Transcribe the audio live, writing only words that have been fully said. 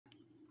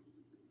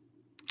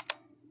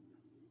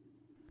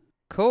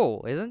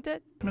Cool, isn't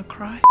it? Gonna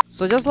cry.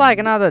 So just like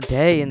another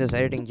day in this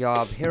editing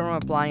job, here I'm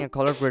applying a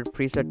color grade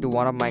preset to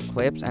one of my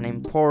clips and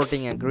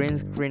importing a green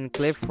screen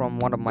clip from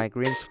one of my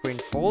green screen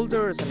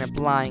folders and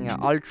applying an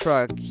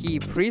ultra key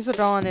preset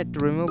on it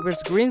to remove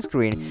its green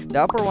screen.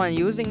 The upper one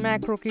using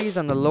macro keys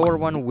and the lower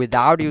one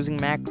without using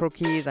macro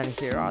keys, and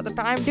here are the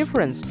time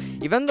difference.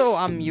 Even though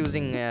I'm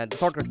using the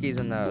shortcut keys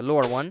in the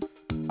lower one,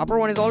 upper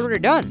one is already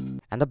done.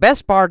 And the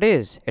best part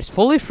is, it's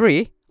fully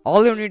free.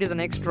 All you need is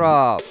an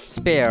extra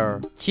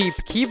spare cheap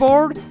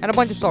keyboard and a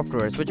bunch of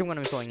softwares, which I'm going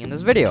to be showing in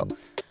this video.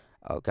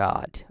 Oh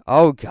god,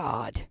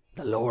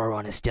 the lower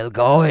one is still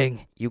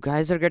going. You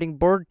guys are getting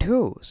bored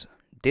too, so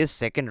this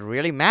second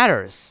really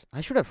matters. I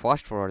should have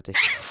fast forwarded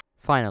this.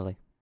 Finally.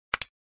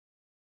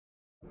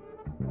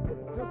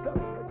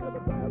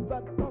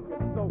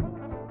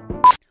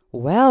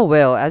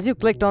 Well, as you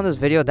clicked on this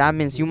video, that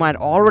means you might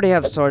already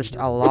have searched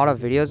a lot of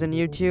videos in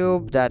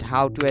YouTube that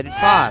how to edit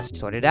fast.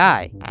 So did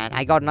I. And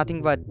I got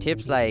nothing but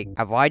tips like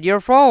avoid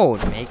your phone,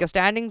 make a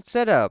standing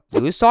setup,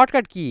 use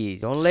shortcut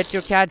keys, don't let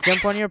your cat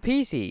jump on your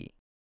PC.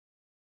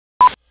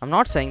 I'm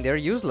not saying they're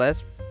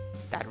useless.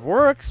 That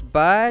works,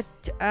 but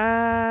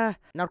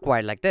not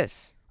quite like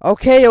this.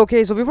 Okay,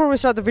 so before we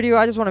start the video,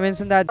 I just want to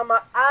mention that I'm an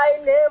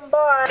island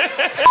boy.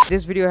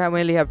 This video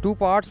mainly have two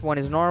parts. One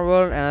is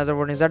normal, another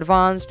one is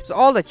advanced. So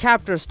all the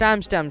chapters,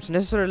 timestamps,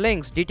 necessary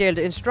links, detailed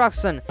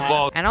instruction,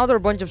 and other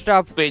bunch of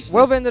stuff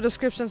will be in the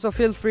description. So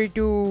feel free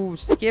to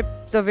skip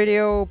the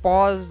video,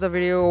 pause the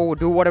video,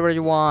 do whatever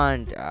you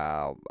want.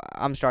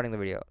 I'm starting the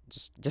video.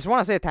 Just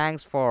want to say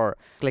thanks for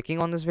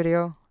clicking on this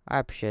video. I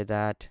appreciate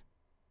that.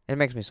 It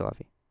makes me so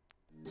happy.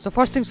 So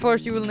first things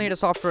first, you will need a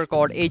software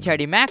called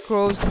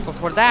HIDmacros. So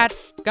for that,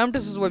 come to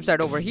this website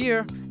over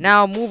here.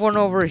 Now move on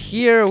over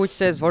here, which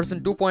says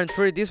version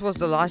 2.3. This was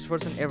the last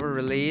version ever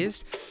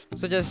released.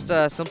 So just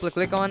simply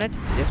click on it.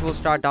 This will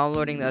start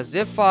downloading the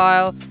zip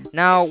file.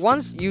 Now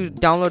once you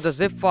download the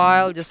zip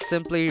file, just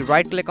simply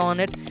right click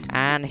on it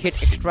and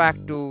hit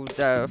extract to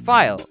the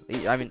file.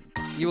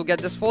 You will get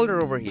this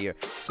folder over here.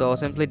 So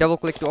simply double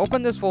click to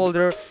open this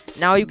folder.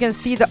 Now you can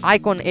see the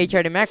icon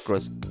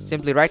HIDmacros.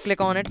 Simply right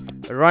click on it,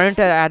 run it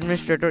as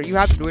administrator. You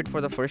have to do it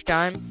for the first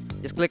time.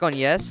 Just click on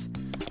yes,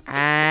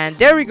 and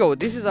there we go.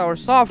 This is our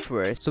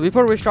software. So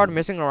before we start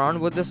messing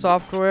around with the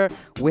software,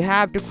 we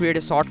have to create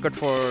a shortcut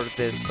for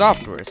this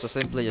software. So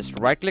simply just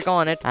right click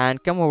on it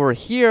and come over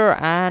here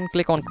and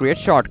click on create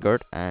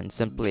shortcut, and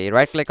simply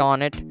right click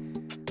on it,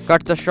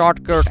 cut the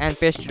shortcut and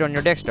paste it on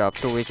your desktop,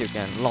 so which you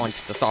can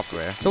launch the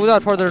software. So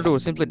without further ado,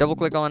 simply double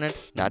click on it.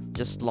 That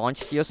just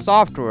launched your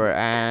software,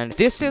 and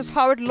this is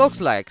how it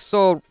looks like.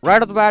 So right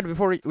off the bat,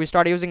 before we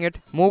start using it,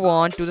 move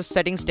on to the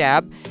settings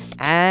tab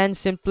and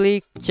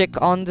simply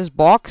check on this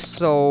box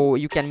so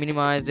you can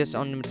minimize this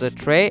on the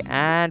tray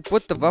and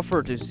put the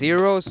buffer to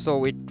 0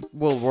 so it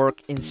will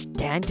work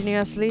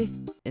instantaneously.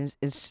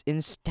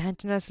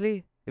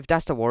 Instantaneously, if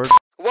that's the word.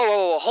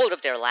 Whoa, hold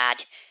up there,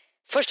 lad.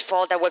 First of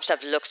all, that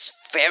website looks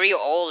very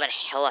old and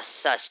hella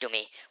sus to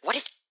me. What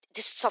if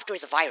this software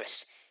is a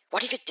virus?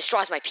 What if it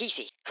destroys my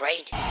PC?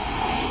 Great.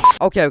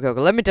 Okay,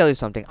 let me tell you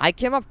something. I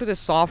came up to this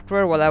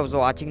software while I was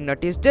watching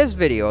Nutty's this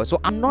video, so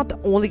I'm not the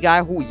only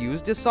guy who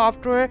used this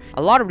software.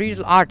 A lot of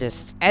digital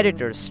artists,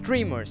 editors,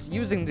 streamers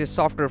using this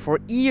software for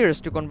years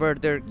to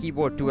convert their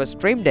keyboard to a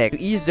stream deck to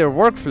ease their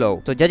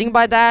workflow. So judging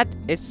by that,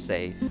 it's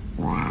safe.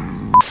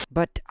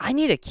 But I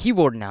need a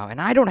keyboard now, and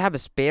I don't have a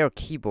spare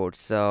keyboard,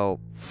 so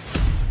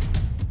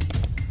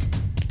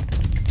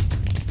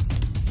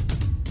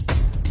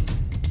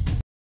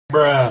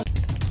Bruh.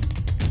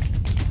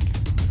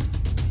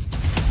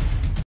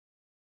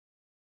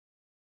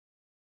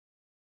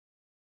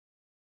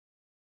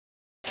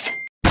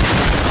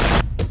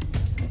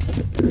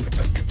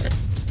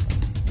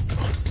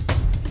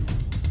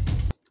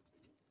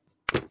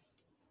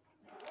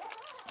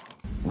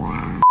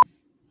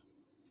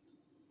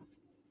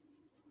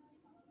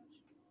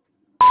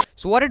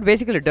 So what it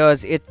basically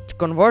does, it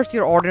converts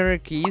your ordinary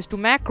keys to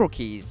macro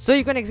keys. So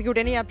you can execute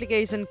any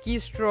application,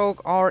 keystroke,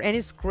 or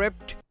any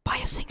script by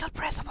a single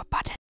press of a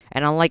button.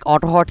 And unlike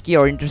AutoHotkey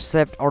or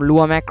intercept or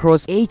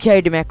luamacros,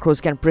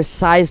 HIDmacros can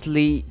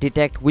precisely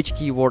detect which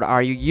keyboard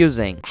are you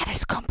using. And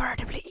it's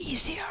comparatively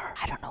easier.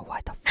 I don't know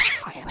why the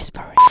fuck I am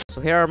whispering. So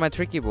here are my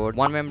 3 keyboards,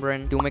 1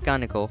 membrane, 2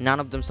 mechanical.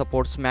 None of them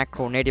supports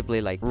macro natively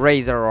like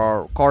Razer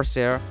or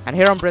Corsair. And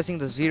here I'm pressing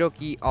the 0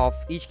 key of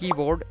each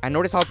keyboard. And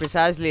notice how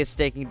precisely it's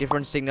taking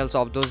different signals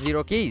of those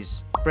 0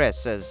 keys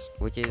presses,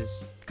 which is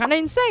kinda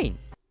insane.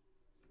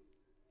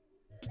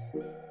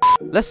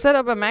 Let's set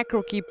up a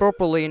macro key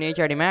properly in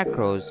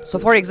HIDmacros. So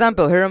for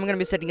example, here I'm going to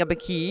be setting up a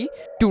key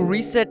to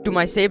reset to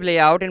my save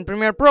layout in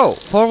Premiere Pro.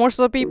 For most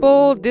of the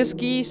people, this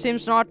key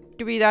seems not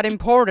to be that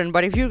important,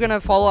 but if you're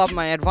gonna follow up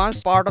my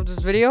advanced part of this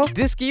video,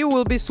 this key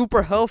will be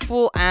super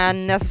helpful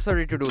and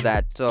necessary to do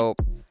that. So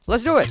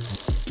let's do it.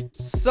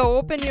 So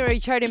open your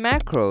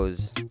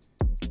HIDmacros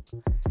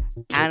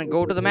and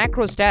go to the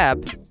macros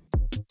tab.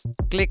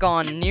 Click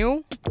on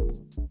new.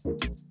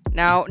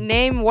 Now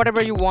name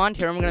whatever you want.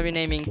 Here I'm gonna be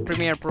naming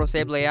Premiere Pro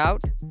Save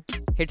Layout.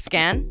 Hit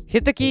scan.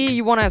 Hit the key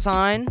you wanna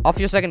assign of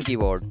your second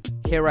keyboard.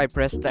 here I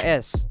press the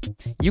S.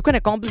 You can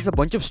accomplish a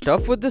bunch of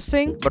stuff with this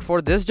thing, but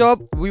for this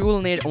job, we will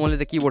need only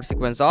the keyboard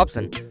sequence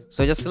option.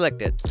 So just select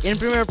it. In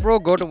Premiere Pro,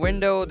 go to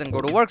Window, then go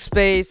to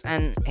Workspace,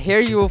 and here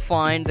you will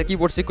find the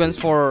keyboard sequence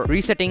for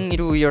resetting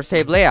to your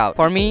save layout.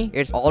 For me,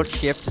 it's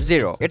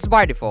Alt-Shift-0. It's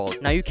by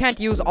default. Now you can't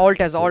use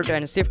Alt as Alt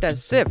and Shift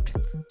as Shift.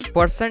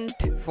 Percent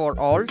for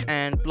Alt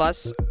and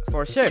plus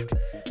for Shift.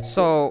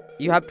 So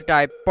you have to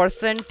type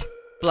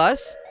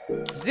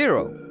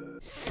 %+0.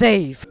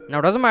 Save. Now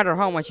doesn't matter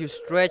how much you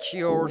stretch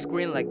your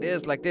screen like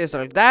this, like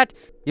that,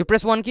 you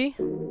press one key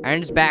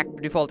and it's back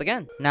to default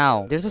again.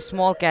 Now there's a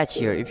small catch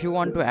here. If you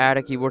want to add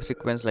a keyboard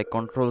sequence like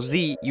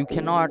Ctrl-Z, you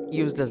cannot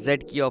use the Z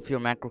key of your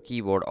macro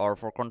keyboard, or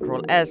for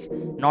Ctrl-S,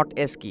 not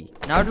S key.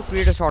 Now to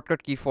create a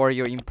shortcut key for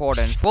your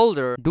important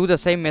folder, do the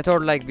same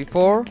method like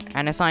before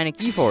and assign a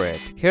key for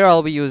it. Here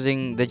I'll be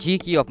using the G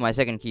key of my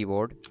second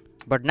keyboard.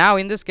 But now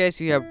in this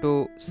case you have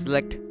to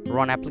select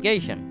run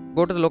application.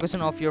 Go to the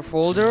location of your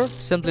folder,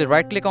 simply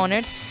right click on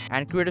it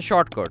and create a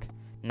shortcut.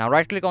 Now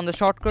right click on the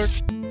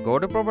shortcut, go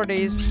to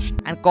properties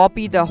and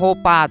copy the whole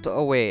path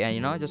away,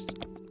 and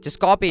just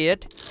copy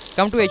it.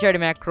 Come to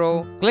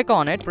HIDmacro, click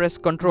on it, press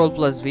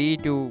Ctrl+V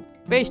to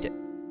paste it.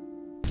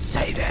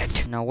 Save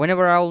it. Now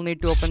whenever I will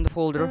need to open the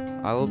folder,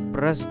 I will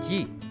press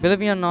G. Believe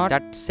me or not,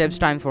 that saves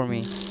time for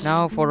me.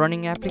 Now for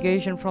running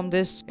application from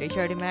this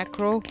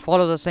HIDmacro,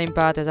 follow the same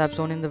path as I've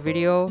shown in the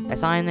video.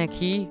 Assign a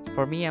key.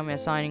 For me, I'm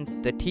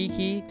assigning the T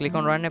key. Click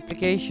on run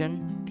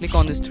application. Click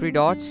on these 3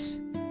 dots.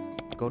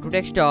 Go to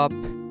desktop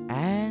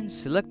and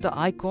select the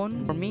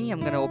icon. For me,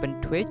 I'm gonna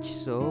open Twitch,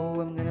 so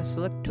I'm gonna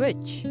select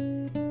Twitch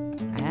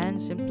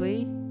and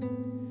simply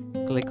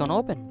click on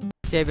open.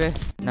 Save it.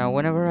 Now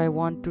whenever I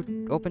want to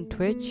open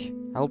Twitch,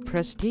 I'll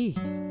press T.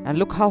 And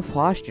look how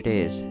fast it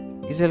is.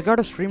 Is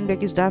Elgato Stream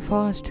Deck is that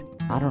fast?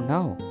 I don't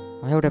know.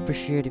 I would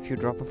appreciate if you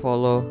drop a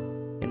follow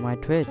in my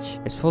Twitch.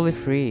 It's fully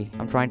free.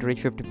 I'm trying to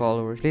reach 50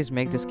 followers. Please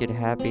make this kid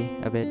happy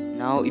a bit.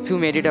 Now if you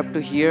made it up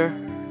to here,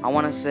 I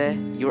wanna say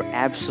you're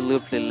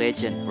absolutely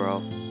legend,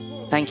 bro.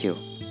 Thank you.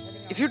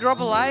 If you drop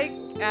a like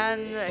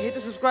and hit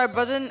the subscribe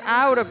button,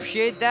 I would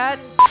appreciate that.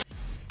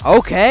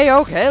 Okay,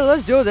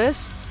 let's do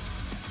this.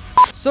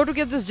 So to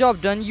get this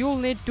job done, you'll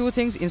need 2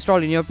 things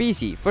installed in your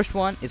PC. First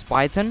one is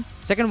Python.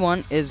 Second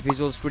one is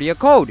Visual Studio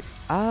Code.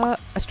 A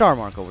star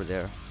mark over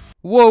there.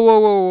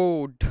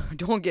 Whoa.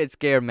 Don't get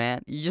scared,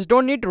 man. You just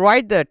don't need to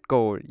write that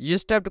code. You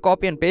just have to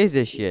copy and paste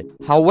this shit.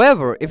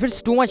 However, if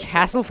it's too much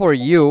hassle for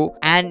you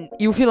and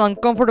you feel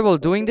uncomfortable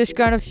doing this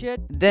kind of shit,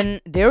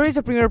 then there is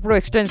a Premiere Pro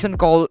extension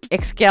called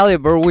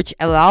Excalibur, which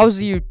allows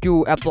you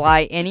to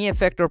apply any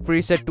effect or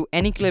preset to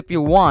any clip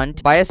you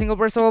want by a single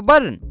press of a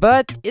button.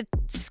 But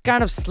it's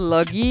kind of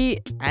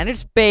sluggy and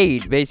it's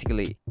paid,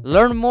 basically.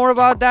 Learn more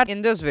about that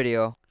in this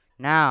video.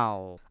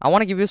 Now, I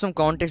want to give you some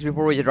context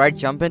before we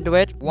jump into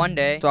it. One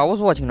day, so I was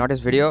watching Notice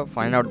video,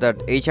 find out that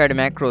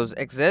HIDmacros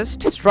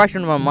exist. It struck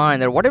into my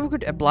mind that what if we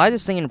could apply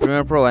this thing in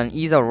Premiere Pro and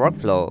ease our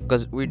workflow,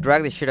 because we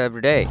drag this shit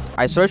every day.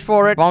 I searched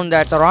for it, found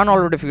that Taran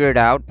already figured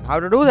out how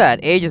to do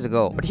that ages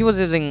ago. But he was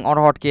using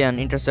AutoHotkey and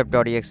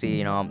intercept.exe,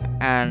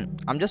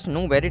 and I'm just a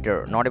noob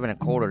editor, not even a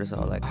coder,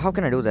 so like, how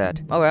can I do that?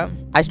 Okay,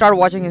 I started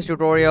watching his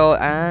tutorial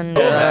and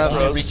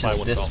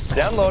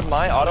download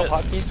my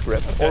AutoHotkey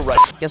script or write.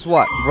 Guess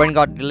what? Brain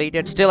got deleted.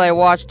 Still I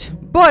watched,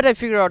 but I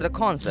figured out the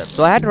concept.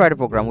 So I had to write a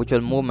program which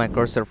will move my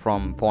cursor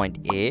from point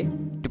A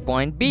to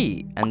point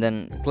B, and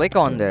then click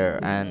on there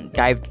and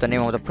type the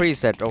name of the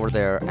preset over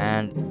there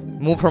and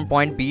move from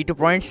point B to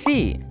point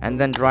C,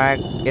 and then drag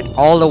it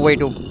all the way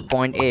to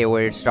point A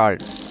where it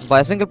started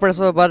by a single press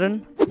of a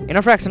button in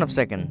a fraction of a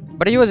second.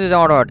 But he was his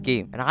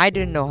AutoHotkey and I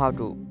didn't know how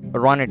to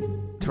run it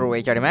through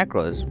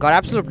HIDmacros. Got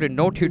absolutely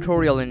no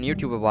tutorial in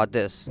YouTube about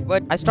this,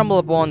 but I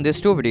stumbled upon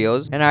these 2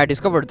 videos and I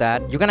discovered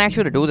that you can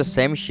actually do the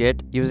same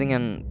shit using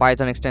a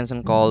Python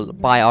extension called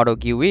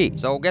pyautogui.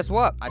 So guess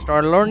what? I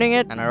started learning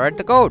it and I write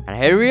the code, and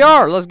here we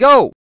are. Let's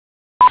go.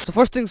 So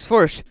first things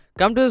first,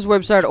 come to this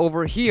website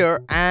over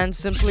here and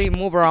simply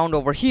move around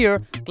over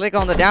here. Click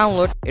on the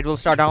download. It will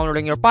start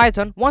downloading your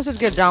Python. Once it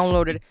gets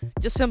downloaded,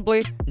 just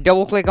simply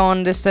double click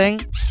on this thing.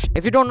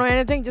 If you don't know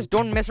anything, just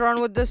don't mess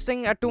around with this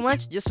thing too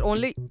much. Just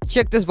only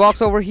check this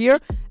box over here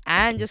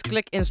and just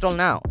click install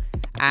now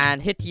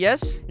and hit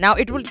yes. Now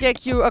it will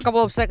take you a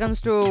couple of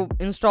seconds to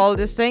install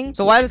this thing.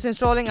 So while it's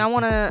installing, I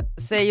want to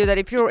say you that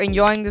if you're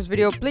enjoying this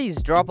video,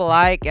 please drop a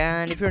like,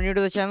 and if you're new to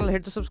the channel,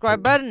 hit the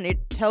subscribe button. It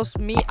helps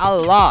me a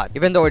lot,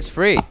 even though it's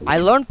free. I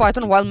learned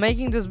Python while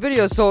making this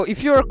video, so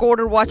if you're a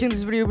coder watching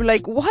this video, you'll be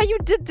like, why you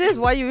did this,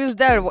 why you used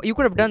that, you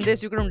could have done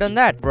this, you could have done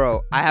that.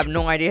 Bro, I have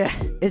no idea.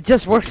 It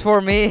just works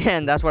for me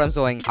and that's what I'm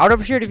showing. I would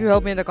appreciate if you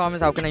help me in the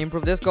comments. How can I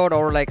improve this code,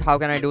 or like how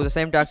can I do the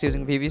same tasks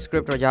using VB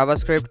script or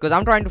JavaScript, because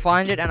I'm trying to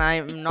find it and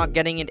I'm not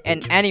getting it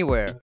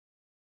anywhere.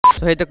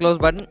 So hit the close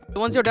button.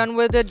 Once you're done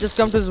with it, just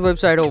come to this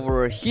website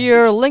over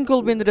here. Link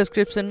will be in the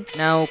description.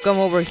 Now come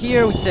over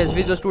here which says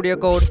Visual Studio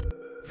Code,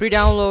 free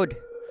download,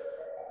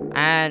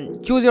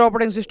 and choose your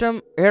operating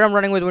system. Here I'm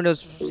running with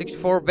Windows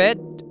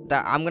 64-bit.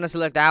 I'm gonna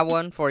select that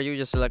one for you.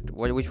 Just select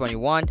which one you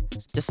want.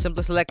 Just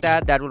simply select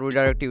that. That will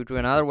redirect you to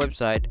another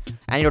website,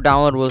 and your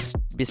download will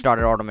be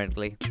started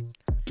automatically.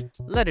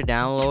 Let it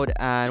download,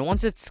 and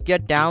once it's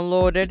get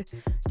downloaded,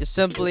 just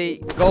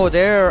simply go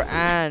there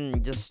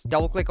and just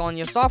double click on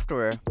your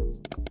software.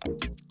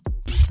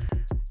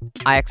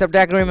 I accept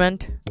the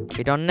agreement.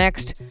 Hit on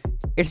next.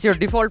 It's your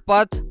default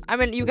path. I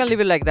mean, you can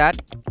leave it like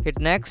that. Hit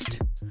next.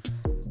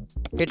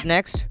 Hit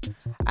next.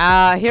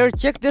 Here,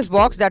 check this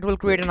box that will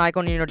create an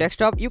icon in your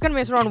desktop. You can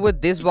mess around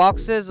with these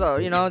boxes,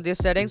 these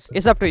settings.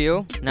 It's up to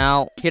you.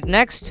 Now hit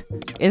next.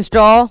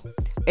 Install.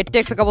 It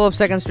takes a couple of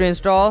seconds to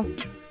install.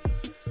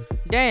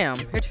 Damn,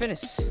 hit finish.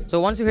 So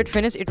once you hit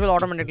finish, it will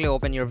automatically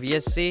open your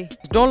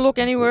VSC. Don't look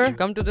anywhere.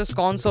 Come to this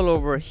console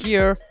over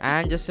here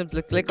and just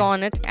simply click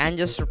on it and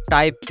just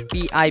type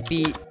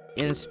pip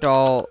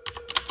install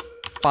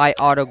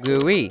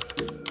pyautogui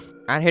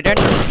and hit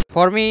enter.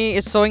 For me,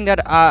 it's showing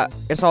that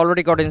it's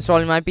already got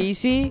installed in my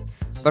PC.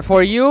 But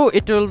for you,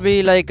 it will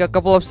be like a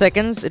couple of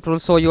seconds. It will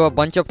show you a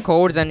bunch of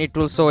codes and it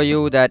will show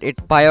you that it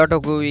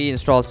pyautogui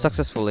installed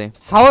successfully.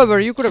 However,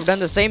 you could have done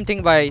the same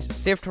thing by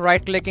shift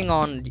right clicking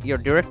on your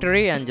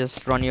directory and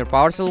just run your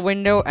PowerShell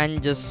window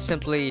and just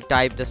simply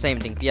type the same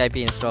thing, pip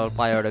install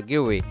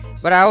pyautogui.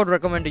 But I would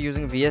recommend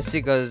using VSC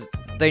because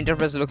the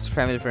interface looks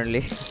family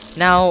friendly.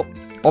 Now,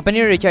 open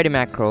your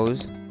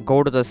HIDmacros,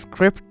 go to the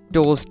script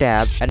tools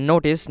tab, and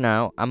notice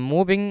now I'm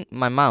moving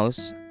my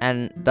mouse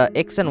and the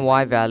X and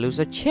Y values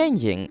are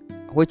changing,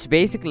 which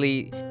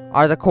basically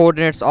are the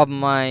coordinates of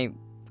my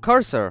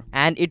cursor,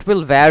 and it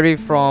will vary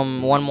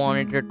from one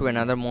monitor to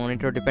another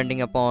monitor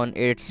depending upon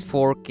its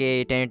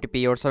 4K,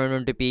 1080p or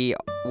 720p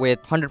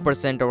with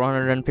 100% or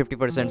 150%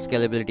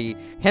 scalability.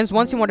 Hence,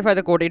 once you modify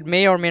the code, it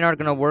may or may not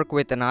gonna work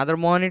with another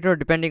monitor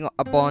depending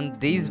upon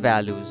these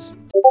values.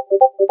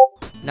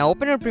 Now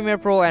open your Premiere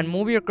Pro and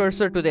move your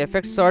cursor to the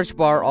effects search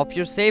bar of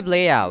your save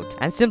layout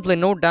and simply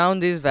note down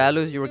these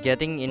values you are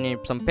getting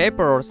in some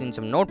paper or in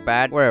some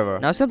notepad, wherever.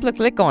 Now simply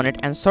click on it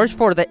and search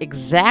for the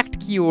exact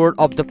keyword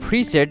of the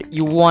preset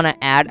you wanna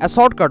add a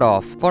shortcut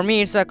of. For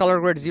me, it's a color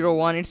grade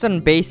 01. It's a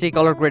basic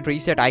color grade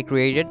preset I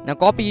created. Now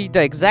copy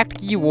the exact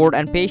keyword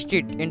and paste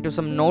it into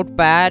some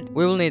notepad.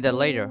 We will need that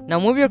later. Now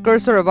move your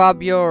cursor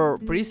above your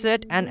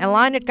preset and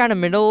align it kind of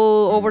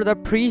middle over the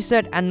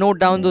preset and note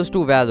down those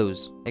two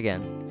values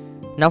again.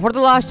 Now for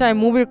the last time,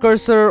 move your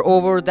cursor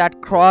over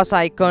that cross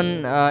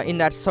icon in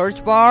that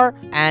search bar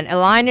and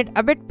align it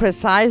a bit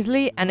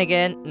precisely, and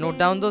again note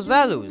down those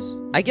values.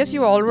 I guess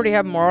you already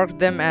have marked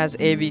them as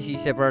ABC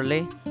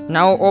separately.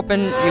 Now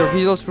open your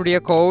Visual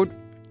Studio Code,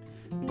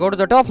 go to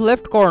the top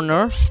left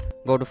corner,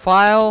 go to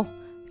File,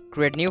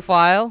 create new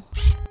file,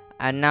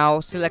 and now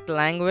select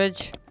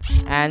language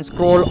and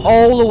scroll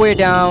all the way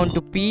down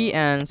to P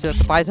and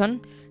select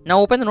Python. Now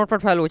open the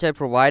notepad file which I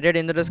provided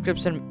in the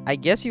description. I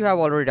guess you have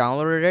already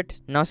downloaded it.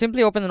 Now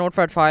simply open the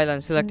notepad file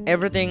and select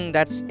everything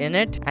that's in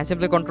it and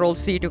simply Ctrl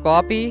C to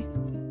copy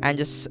and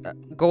just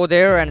go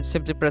there and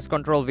simply press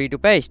Ctrl V to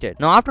paste it.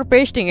 Now after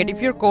pasting it,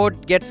 if your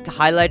code gets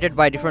highlighted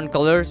by different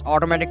colors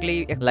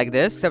automatically like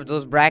this, except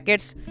those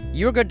brackets,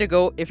 you're good to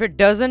go. If it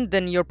doesn't,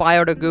 then your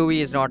pyautogui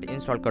is not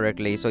installed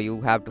correctly, so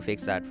you have to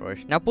fix that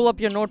first. Now pull up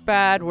your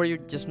notepad where you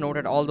just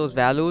noted all those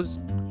values.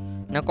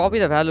 Now copy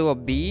the value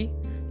of B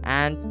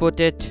and put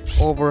it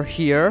over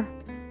here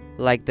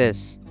like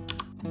this.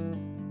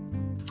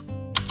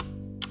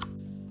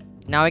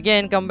 Now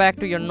again, come back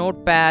to your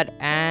notepad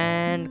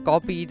and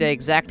copy the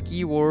exact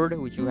keyword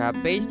which you have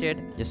pasted.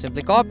 Just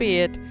simply copy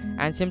it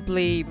and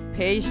simply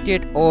paste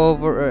it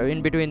over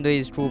in between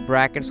these two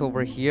brackets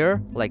over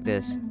here like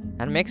this,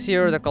 and make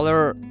sure the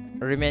color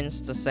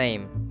remains the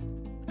same.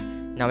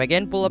 Now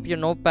again, pull up your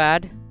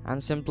notepad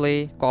and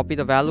simply copy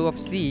the value of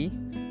C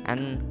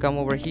and come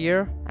over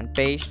here and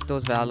paste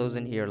those values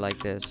in here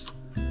like this.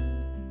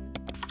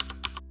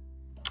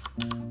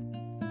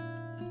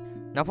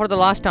 Now for the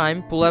last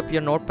time, pull up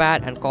your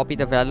notepad and copy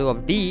the value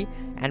of D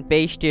and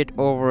paste it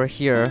over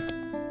here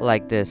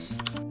like this.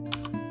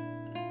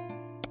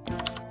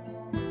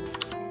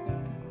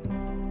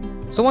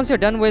 So once you're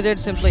done with it,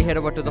 simply head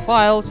over to the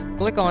files,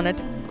 click on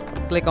it,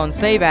 click on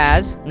save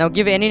as. Now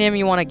give any name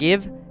you want to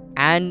give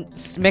and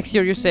make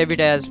sure you save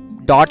it as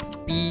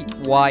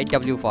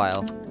 .pyw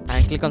file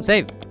and click on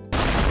save.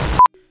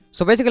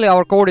 So basically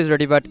our code is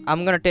ready, but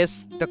I'm gonna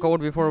test the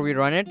code before we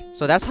run it.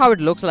 So that's how it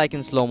looks like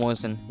in slow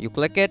motion. You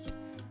click it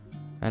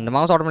and the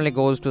mouse automatically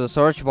goes to the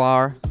search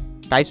bar,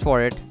 types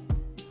for it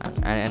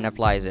and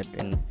applies it.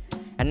 And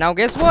now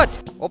guess what?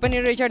 Open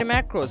your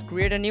HIDmacros,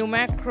 create a new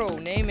macro,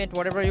 name it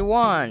whatever you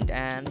want,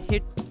 and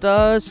hit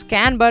the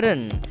scan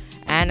button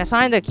and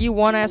assign the key you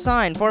want to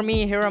assign. For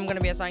me here, I'm gonna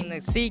be assigning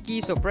the C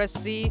key, so press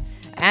C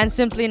and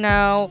simply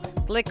now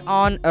click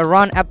on a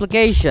run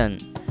application.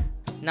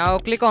 Now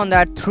click on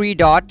that 3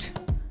 dot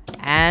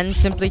and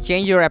simply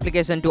change your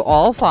application to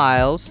all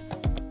files.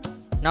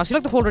 Now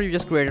select the folder you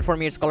just created. For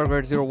me it's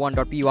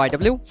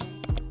colorgrade01.pyw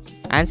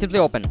and simply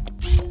open.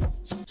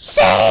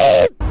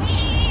 Save!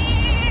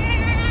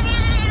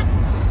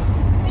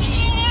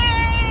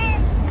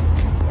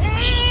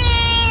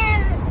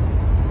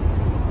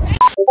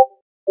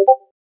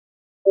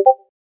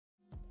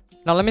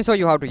 Now let me show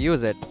you how to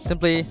use it.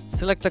 Simply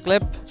select the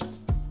clip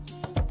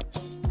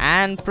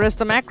and press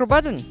the macro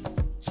button. Easy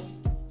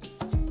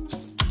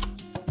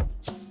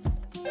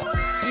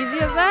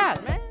as that,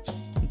 man.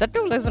 That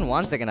took less than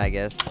 1 second, I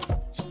guess.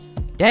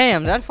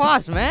 Damn, that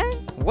fast, man.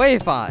 Way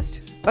fast.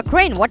 But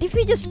Crane, what if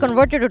we just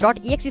convert it to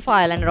 .exe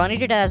file and run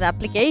it as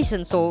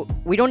application so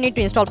we don't need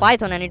to install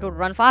Python and it would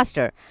run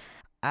faster?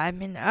 I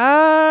mean,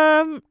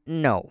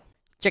 no.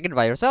 Check it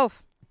by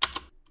yourself.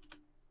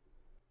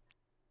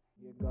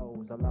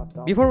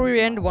 Before we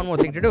end, one more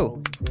thing to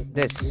do.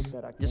 This.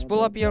 Just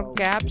pull up your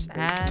caps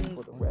and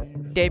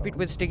tape it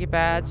with sticky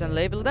pads and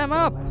label them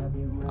up.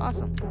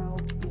 Awesome.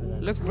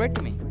 Looks great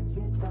to me.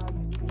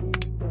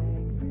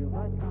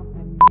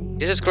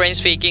 This is Crane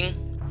speaking.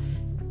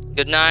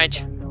 Good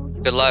night.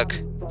 Good luck.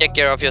 Take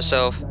care of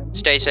yourself.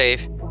 Stay safe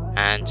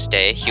and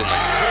stay human.